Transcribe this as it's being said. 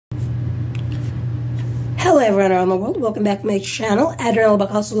everyone around the world, welcome back to my channel, Adrenal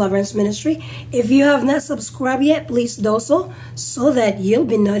Bacalso Lover's Ministry. If you have not subscribed yet, please do so that you'll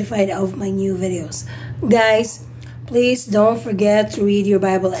be notified of my new videos. Guys, please don't forget to read your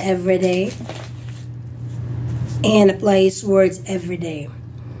Bible every day and apply His words every day.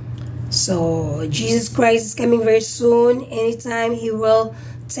 So, Jesus Christ is coming very soon. Anytime He will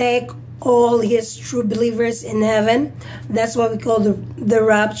take all His true believers in heaven. That's what we call the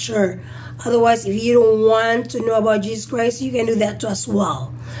rapture. Otherwise, if you don't want to know about Jesus Christ, you can do that too as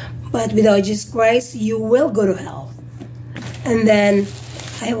well. But without Jesus Christ, you will go to hell. And then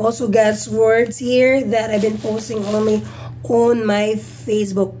I have also God's words here that I've been posting only on my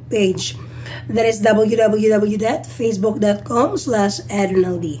Facebook page. That is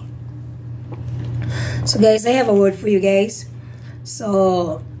www.facebook.com/AdrenalD. So guys, I have a word for you guys.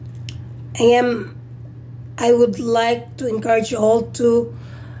 So I would like to encourage you all to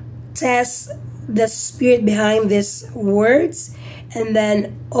test the spirit behind these words, and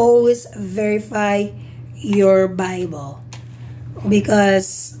then always verify your Bible,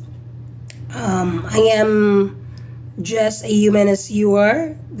 because I am just a human as you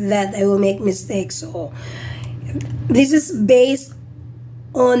are, that I will make mistakes. So this is based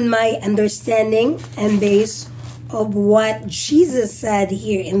on my understanding and based of what Jesus said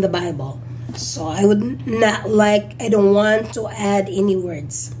here in the Bible. So I don't want to add any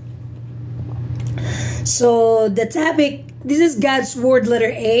words. So the topic, this is God's word, letter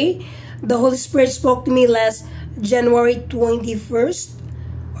A. The Holy Spirit spoke to me last January 21st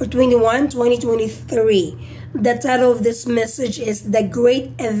or 21, 2023. The title of this message is The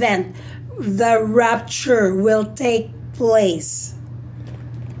Great Event, the Rapture will take place.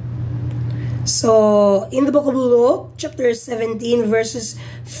 So in the book of Luke, chapter 17, verses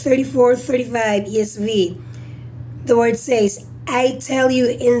 34-35 ESV, the word says, I tell you,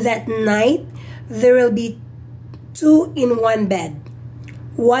 in that night there will be two in one bed.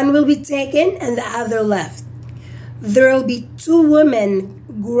 One will be taken and the other left. There will be two women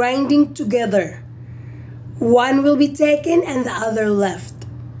grinding together. One will be taken and the other left.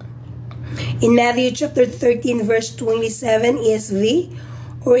 In Matthew chapter 13, verse 27 ESV,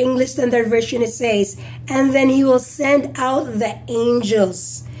 or English Standard Version, it says, and then He will send out the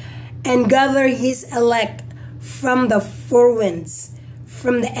angels and gather His elect from the four winds,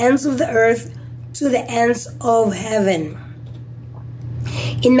 from the ends of the earth to the ends of heaven.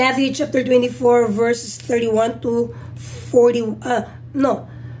 In Matthew chapter 24, verses 31 to 40,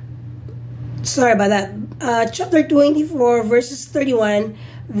 chapter 24, verses 31,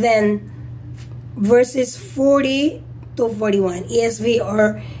 then verses 40 to 41, ESV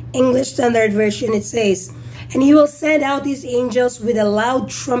or English Standard Version, it says, and He will send out His angels with a loud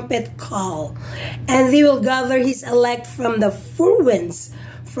trumpet call, and they will gather His elect from the four winds,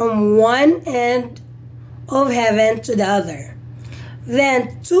 from one end of heaven to the other.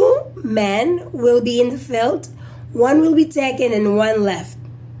 Then two men will be in the field, one will be taken and one left.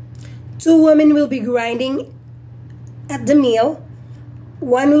 Two women will be grinding at the mill,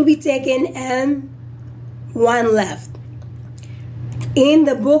 one will be taken and one left. In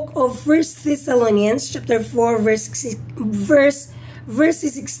the book of 1 Thessalonians chapter 4 verses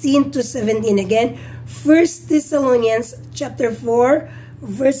 16 to 17, again 1 Thessalonians chapter 4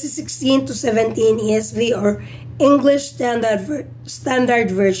 verses 16 to 17 ESV or English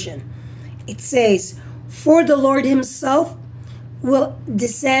Standard Version. It says, for the Lord Himself will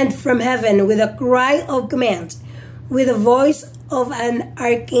descend from heaven with a cry of command, with the voice of an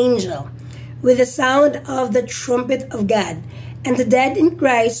archangel, with the sound of the trumpet of God, and the dead in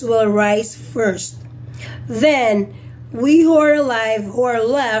Christ will rise first. Then we who are alive, who are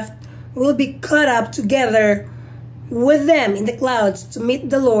left, will be caught up together with them in the clouds to meet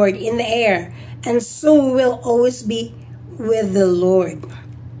the Lord in the air, and so we will always be with the Lord.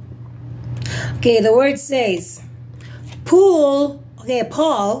 Okay, the word says, Paul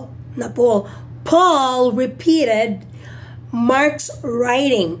repeated Mark's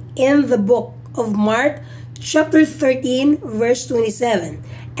writing in the book of Mark chapter 13 verse 27,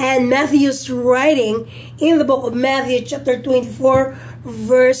 and Matthew's writing in the book of Matthew chapter 24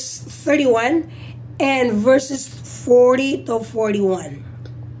 verse 31 and verses 40 to 41.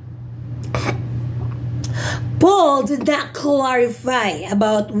 Paul did not clarify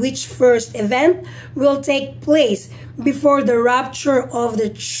about which first event will take place before the rapture of the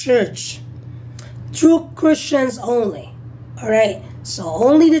church. True Christians only. Alright, so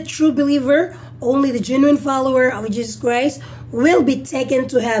only the true believer, only the genuine follower of Jesus Christ will be taken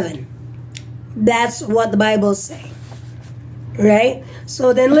to heaven. That's what the Bible says. Right?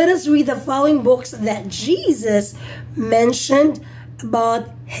 So then let us read the following books that Jesus mentioned about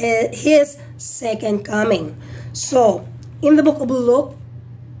his second coming. So, in the book of Luke,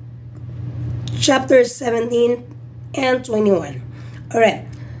 chapter 17 and 21. Alright,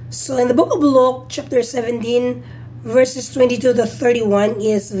 so in the book of Luke, chapter 17, verses 22 to 31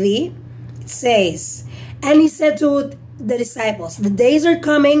 ESV, it says, "And he said to the disciples, the days are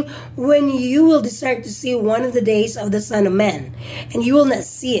coming when you will desire to see one of the days of the Son of Man, and you will not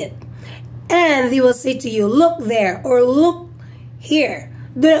see it. And they will say to you, look there, or look here.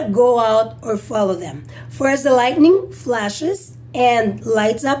 Do not go out or follow them. For as the lightning flashes and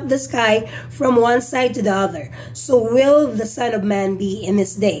lights up the sky from one side to the other, so will the Son of Man be in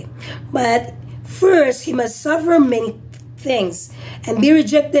his day. But first he must suffer many things and be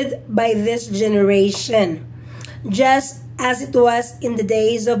rejected by this generation, just as it was in the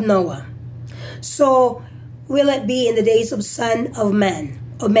days of Noah. So will it be in the days of Son of Man.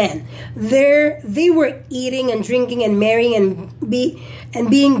 There they were eating and drinking and marrying and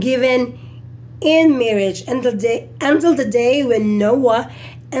being given in marriage until the day when Noah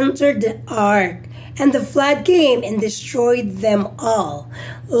entered the ark, and the flood came and destroyed them all.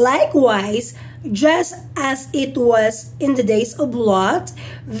 Likewise, just as it was in the days of Lot,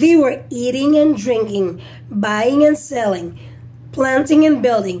 they were eating and drinking, buying and selling, planting and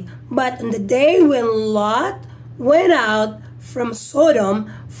building. But on the day when Lot went out from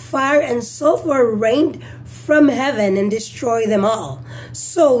Sodom, fire and sulfur rained from heaven and destroyed them all.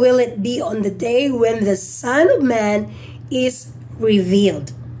 So will it be on the day when the Son of Man is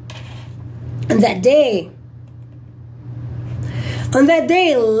revealed. On that day,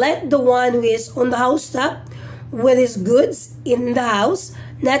 let the one who is on the housetop with his goods in the house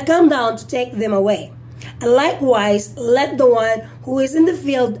not come down to take them away. And likewise, let the one who is in the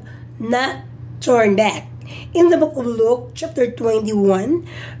field not turn back." In the book of Luke, chapter 21,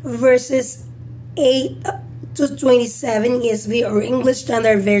 verses 8 to 27 ESV or English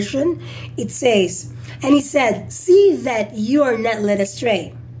Standard Version, it says, "And he said, see that you are not led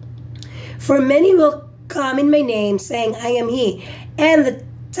astray. For many will come in my name, saying, I am he, and the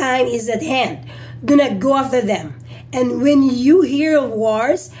time is at hand. Do not go after them. And when you hear of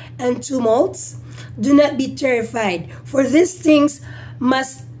wars and tumults, do not be terrified, for these things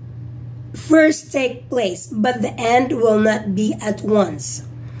must first take place, but the end will not be at once."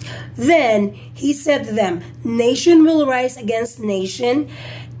 Then he said to them, "Nation will rise against nation,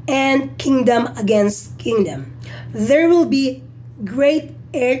 and kingdom against kingdom. There will be great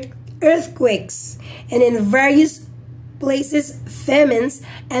earthquakes, and in various places famines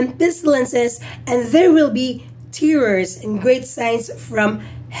and pestilences, and there will be terrors and great signs from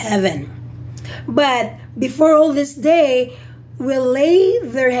heaven. But before all this day will lay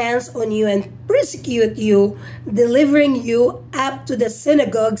their hands on you and persecute you, delivering you up to the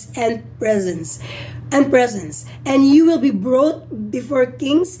synagogues and prisons, and you will be brought before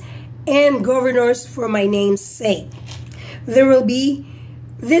kings and governors for my name's sake.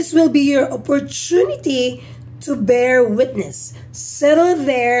 This will be your opportunity to bear witness. Settle it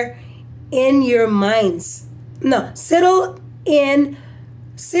therefore in your minds,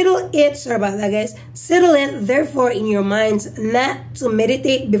 not to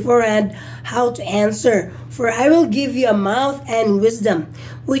meditate beforehand how to answer. For I will give you a mouth and wisdom,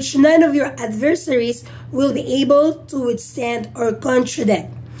 which none of your adversaries will be able to withstand or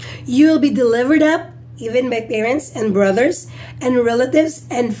contradict. You will be delivered up, even by parents and brothers and relatives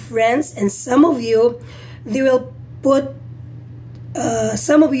and friends, and some of you they will put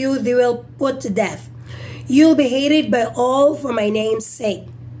to death. You'll be hated by all for my name's sake.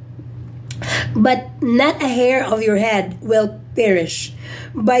 But not a hair of your head will perish.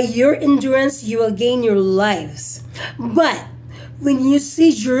 By your endurance you will gain your lives. But when you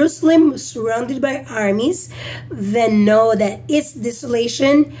see Jerusalem surrounded by armies, then know that its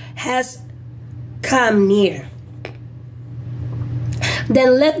desolation has come near.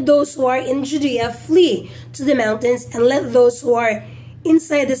 Then let those who are in Judea flee to the mountains, and let those who are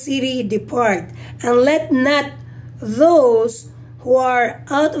inside the city depart, and let not those who are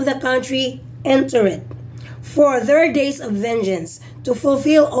out of the country enter it. For there are days of vengeance, to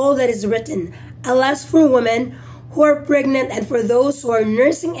fulfill all that is written. Alas for women who are pregnant, and for those who are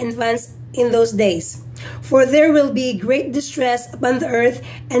nursing infants in those days. For there will be great distress upon the earth,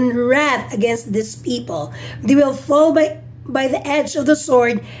 and wrath against this people. They will fall by the edge of the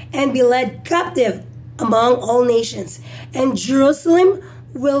sword, and be led captive among all nations. And Jerusalem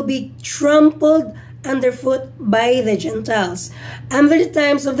will be trampled underfoot by the Gentiles. And the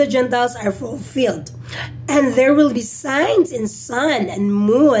times of the Gentiles are fulfilled. And there will be signs in sun and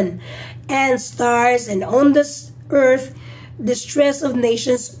moon and stars, and on the earth distress of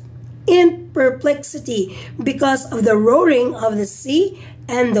nations in perplexity because of the roaring of the sea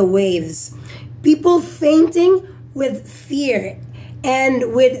and the waves. People fainting with fear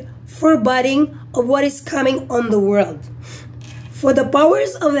and with foreboding of what is coming on the world. For the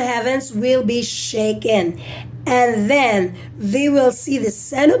powers of the heavens will be shaken, and then they will see the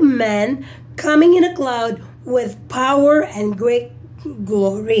Son of Man coming in a cloud with power and great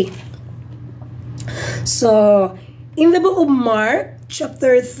glory. So, in the book of Mark,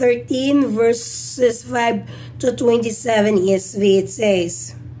 chapter 13, verses 5 to 27 ESV, it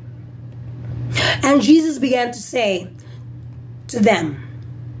says, "And Jesus began to say to them,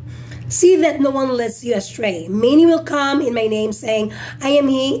 'See that no one leads you astray. Many will come in my name, saying, I am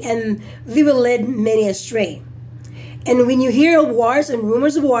he, and they will lead many astray. And when you hear of wars and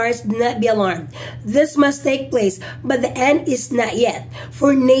rumors of wars, do not be alarmed. This must take place, but the end is not yet.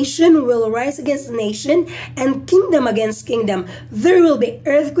 For nation will rise against nation, and kingdom against kingdom. There will be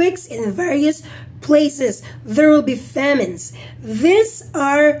earthquakes in various places. There will be famines. These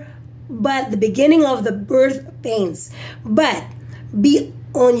are but the beginning of the birth pains. But be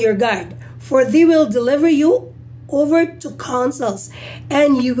on your guard, for they will deliver you over to councils,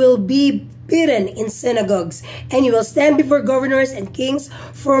 and you will be beaten in synagogues, and you will stand before governors and kings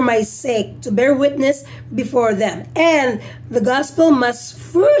for my sake, to bear witness before them. And the gospel must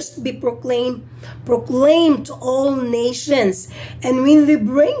first be proclaimed to all nations. And when they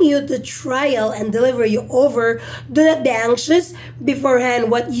bring you to trial and deliver you over, do not be anxious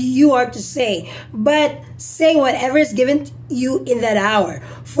beforehand what you are to say, but say whatever is given to you in that hour.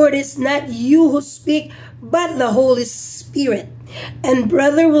 For it is not you who speak, but the Holy Spirit. And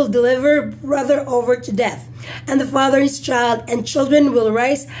brother will deliver brother over to death, and the father his child, and children will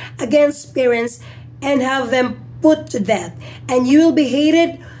rise against parents and have them put to death. And you will be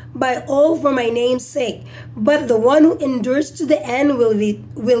hated by all for my name's sake, but the one who endures to the end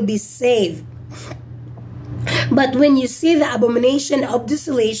will be saved. But when you see the abomination of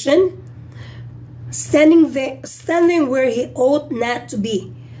desolation standing where he ought not to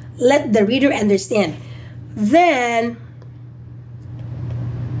be, let the reader understand. Then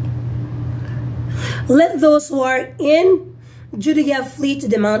let those who are in Judea flee to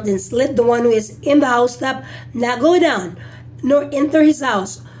the mountains. Let the one who is in the housetop not go down, nor enter his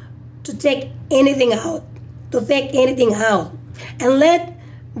house to take anything out. And let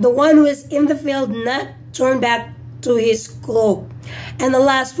the one who is in the field not turn back to his cloak. And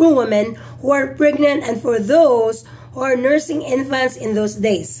alas for women who are pregnant, and for those who are nursing infants in those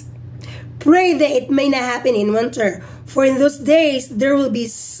days. Pray that it may not happen in winter, for in those days there will be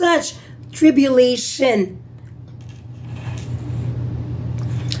such tribulation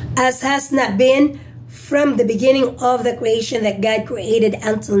as has not been from the beginning of the creation that God created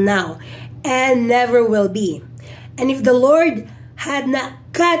until now, and never will be. And if the Lord had not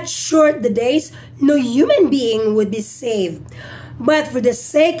cut short the days, no human being would be saved. But for the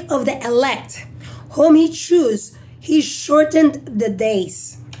sake of the elect, whom he chose, he shortened the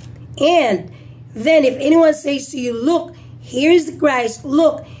days. And then if anyone says to you, look, here is the Christ,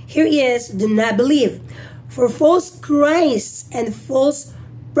 look, here he is, do not believe. For false Christs and false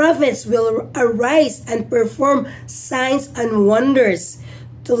prophets will arise and perform signs and wonders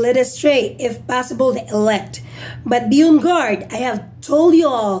to lead astray, if possible, the elect. But be on guard, I have told you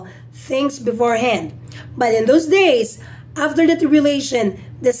all things beforehand. But in those days, after the tribulation,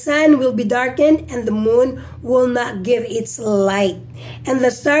 the sun will be darkened, and the moon will not give its light, and the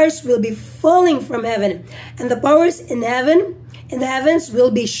stars will be falling from heaven, and the powers in the heavens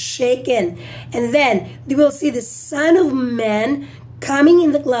will be shaken. And then they will see the Son of Man coming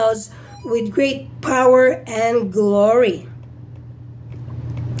in the clouds with great power and glory.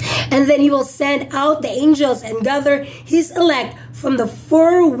 And then he will send out the angels and gather his elect from the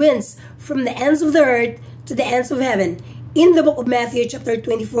four winds, from the ends of the earth to the ends of heaven. In the book of Matthew, chapter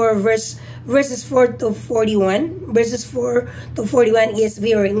 24, verses 4 to 41,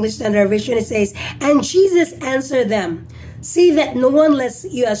 ESV or English Standard Version, it says, And Jesus answered them, See that no one leads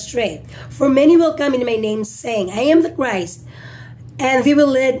you astray. For many will come in my name, saying, I am the Christ, and they will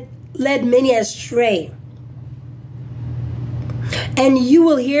lead many astray. And you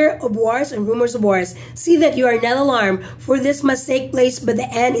will hear of wars and rumors of wars. See that you are not alarmed, for this must take place, but the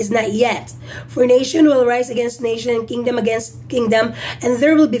end is not yet. For nation will rise against nation, and kingdom against kingdom, and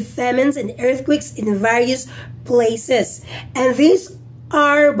there will be famines and earthquakes in various places. And these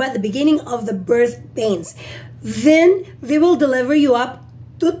are but the beginning of the birth pains. Then they will deliver you up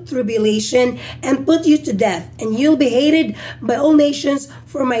to tribulation and put you to death, and you'll be hated by all nations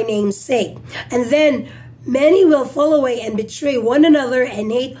for my name's sake. And then many will fall away and betray one another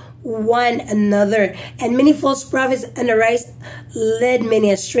and hate one another. And many false prophets and arise led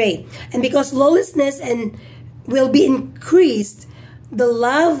many astray. And because lawlessness and will be increased, the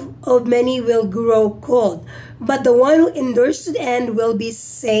love of many will grow cold. But the one who endures to the end will be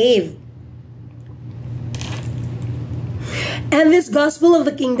saved. And this gospel of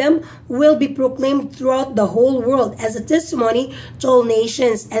the kingdom will be proclaimed throughout the whole world as a testimony to all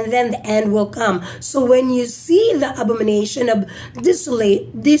nations, and then the end will come. So when you see the abomination of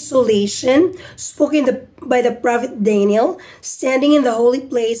desolation spoken by the prophet Daniel standing in the holy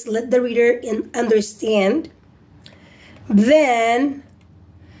place, let the reader understand. Then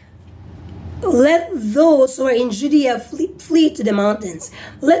let those who are in Judea flee to the mountains.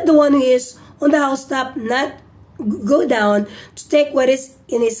 Let the one who is on the housetop not go down to take what is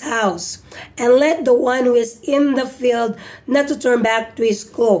in his house, and let the one who is in the field not to turn back to his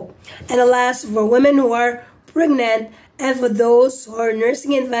cloak. And alas, for women who are pregnant and for those who are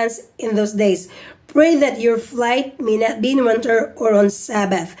nursing infants in those days, pray that your flight may not be in winter or on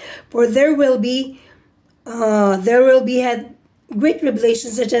Sabbath, for there will be had great tribulation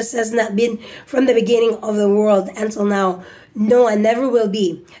such as has not been from the beginning of the world until now, no, and never will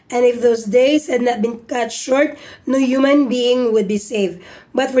be. And if those days had not been cut short, no human being would be saved.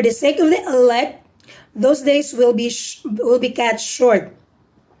 But for the sake of the elect, those days will be cut short.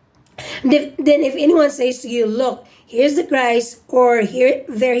 Then if anyone says to you, look, here's the Christ, or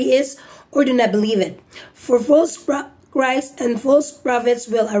there he is, or do not believe it. For false Christ and false prophets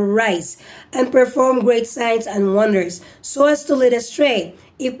will arise and perform great signs and wonders, so as to lead astray,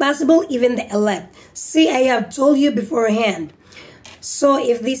 if possible, even the elect. See, I have told you beforehand. So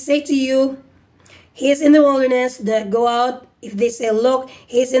if they say to you, he is in the wilderness, do not go out. If they say, look,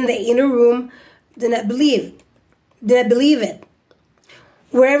 he is in the inner room, do not believe. Do not believe it.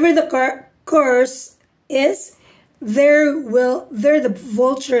 Wherever the curse is, there the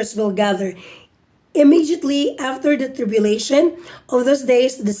vultures will gather. Immediately after the tribulation of those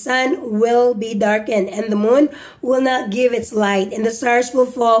days, the sun will be darkened, and the moon will not give its light, and the stars will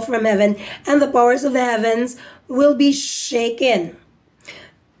fall from heaven, and the powers of the heavens will be shaken.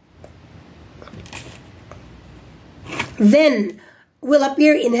 Then will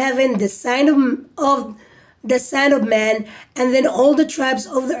appear in heaven the sign of the Son of Man, and then all the tribes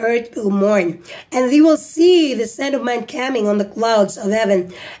of the earth will mourn. And they will see the Son of Man coming on the clouds of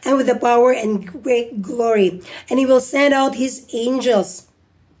heaven, and with the power and great glory. And he will send out his angels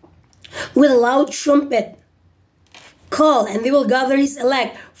with a loud trumpet call, and they will gather his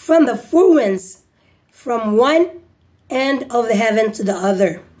elect from the four winds, from one end of the heaven to the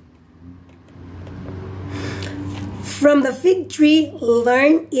other. From the fig tree,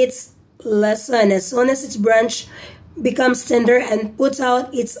 learn its lesson. As soon as its branch becomes tender and puts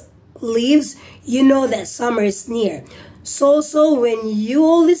out its leaves, you know that summer is near. So also when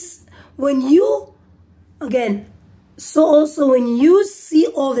you see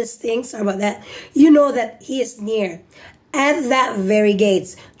all these things, sorry about that, you know that he is near, at that very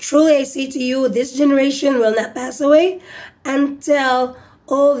gates. Truly I say to you, this generation will not pass away until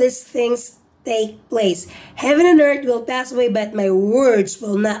all these things take place. Heaven and earth will pass away, but my words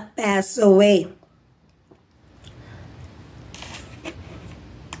will not pass away.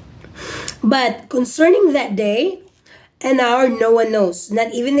 But concerning that day and hour, no one knows,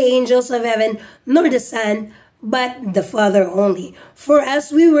 not even the angels of heaven, nor the Son, but the Father only. For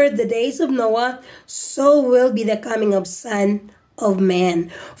as we were the days of Noah, so will be the coming of Son of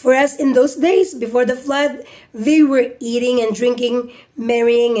Man. For as in those days before the flood, they were eating and drinking,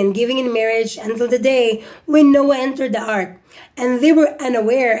 marrying and giving in marriage until the day when Noah entered the ark. And they were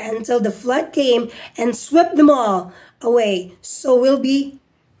unaware until the flood came and swept them all away. So will be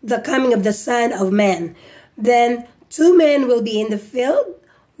the coming of the Son of Man. Then 2 men will be in the field,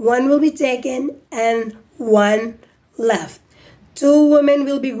 one will be taken and one left. 2 women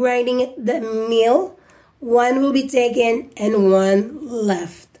will be grinding the mill, one will be taken and one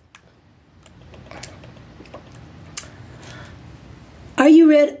left. Are you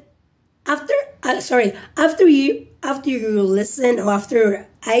ready? After you listen, or after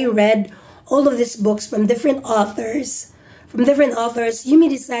I read all of these books from different authors, you may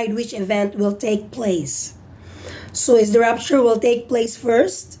decide which event will take place. So is the rapture will take place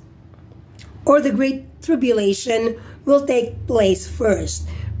first, or the great tribulation will take place first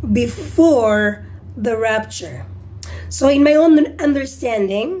before the rapture? So in my own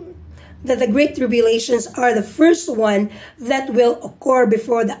understanding, that the great tribulations are the first one that will occur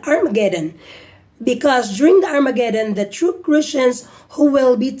before the Armageddon, because during the Armageddon, the true Christians who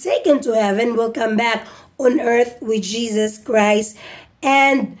will be taken to heaven will come back on earth with Jesus Christ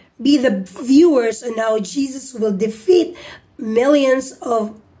and be the viewers on how Jesus will defeat millions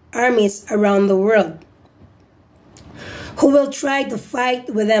of armies around the world who will try to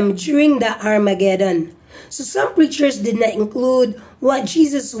fight with them during the Armageddon. So some preachers did not include what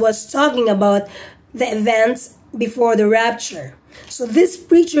Jesus was talking about, the events before the rapture. So these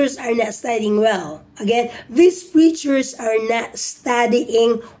preachers are not studying well. Again, these preachers are not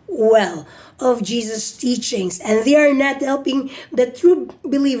studying well of Jesus' teachings, and they are not helping the true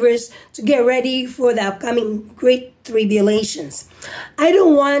believers to get ready for the upcoming great tribulations. I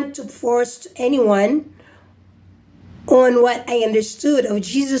don't want to force anyone on what I understood of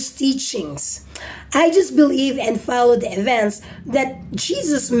Jesus' teachings. I just believe and follow the events that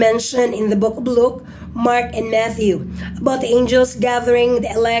Jesus mentioned in the book of Luke, Mark, and Matthew about the angels gathering the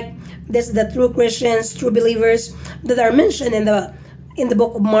elect. This is the true Christians, true believers that are mentioned in the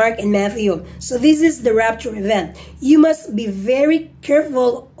book of Mark and Matthew. So this is the rapture event. You must be very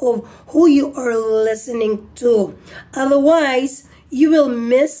careful of who you are listening to. Otherwise, you will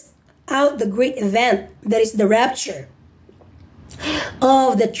miss out the great event that is the rapture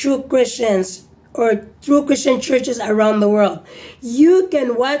of the true Christians or true Christian churches around the world. You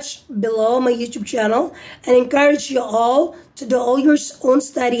can watch below my YouTube channel and encourage you all to do all your own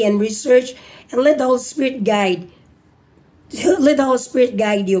study and research and let the Holy Spirit guide. Let the Holy Spirit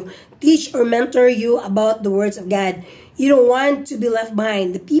guide you. Teach or mentor you about the words of God. You don't want to be left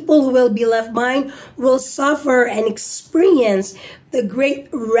behind. The people who will be left behind will suffer and experience the great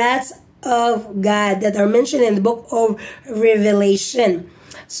wrath of God that are mentioned in the book of Revelation.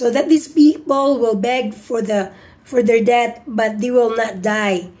 So that these people will beg for their death, but they will not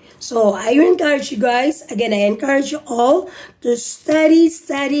die. So I encourage you guys, again, I encourage you all to study,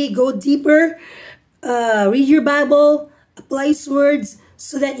 go deeper, read your Bible, apply words,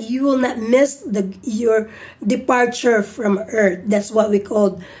 so that you will not miss your departure from earth. That's what we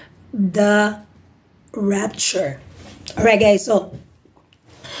call the rapture. All right, guys. So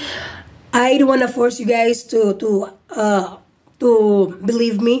I don't want to force you guys to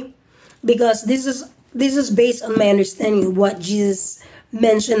believe me, because this is based on my understanding of what Jesus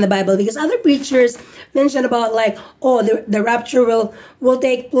mentioned in the Bible. Because other preachers mention about like, oh, the rapture will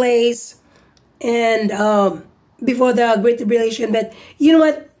take place and before the great tribulation. But you know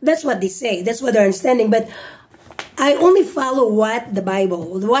what? That's what they say. That's what they're understanding. But I only follow what the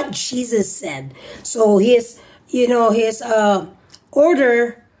Bible, what Jesus said. So his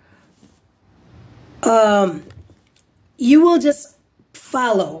order. You will just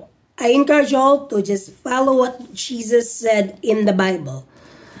follow. I encourage you all to just follow what Jesus said in the Bible.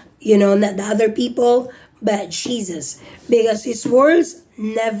 Not the other people, but Jesus. Because his words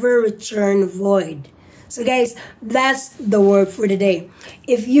never return void. So guys, that's the word for today.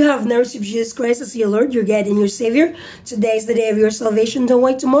 If you have never received Jesus Christ as your Lord, your God, and your Savior, today is the day of your salvation. Don't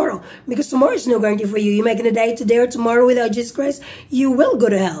wait tomorrow. Because tomorrow is no guarantee for you. You might gonna die today or tomorrow without Jesus Christ. You will go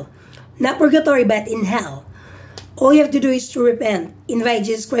to hell. Not purgatory, but in hell. All you have to do is to repent, invite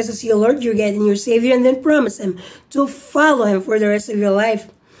Jesus Christ as your Lord, your God, and your Savior, and then promise Him to follow Him for the rest of your life.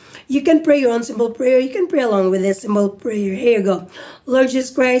 You can pray your own simple prayer. You can pray along with this simple prayer. Here you go. Lord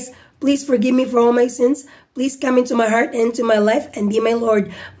Jesus Christ, please forgive me for all my sins. Please come into my heart and into my life and be my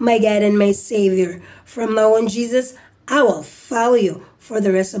Lord, my God, and my Savior. From now on, Jesus, I will follow you for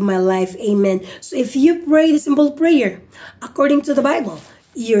the rest of my life. Amen. So if you pray the simple prayer according to the Bible,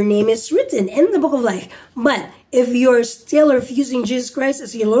 your name is written in the book of life. But if you're still refusing Jesus Christ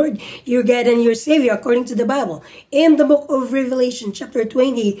as your Lord, your God, and your Savior, according to the Bible, in the book of Revelation, chapter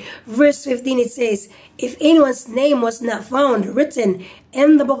 20, verse 15, it says, if anyone's name was not found written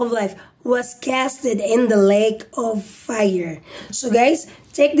in the book of life, was casted in the lake of fire. So guys,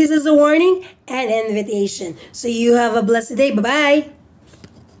 take this as a warning and invitation. So you have a blessed day. Bye-bye.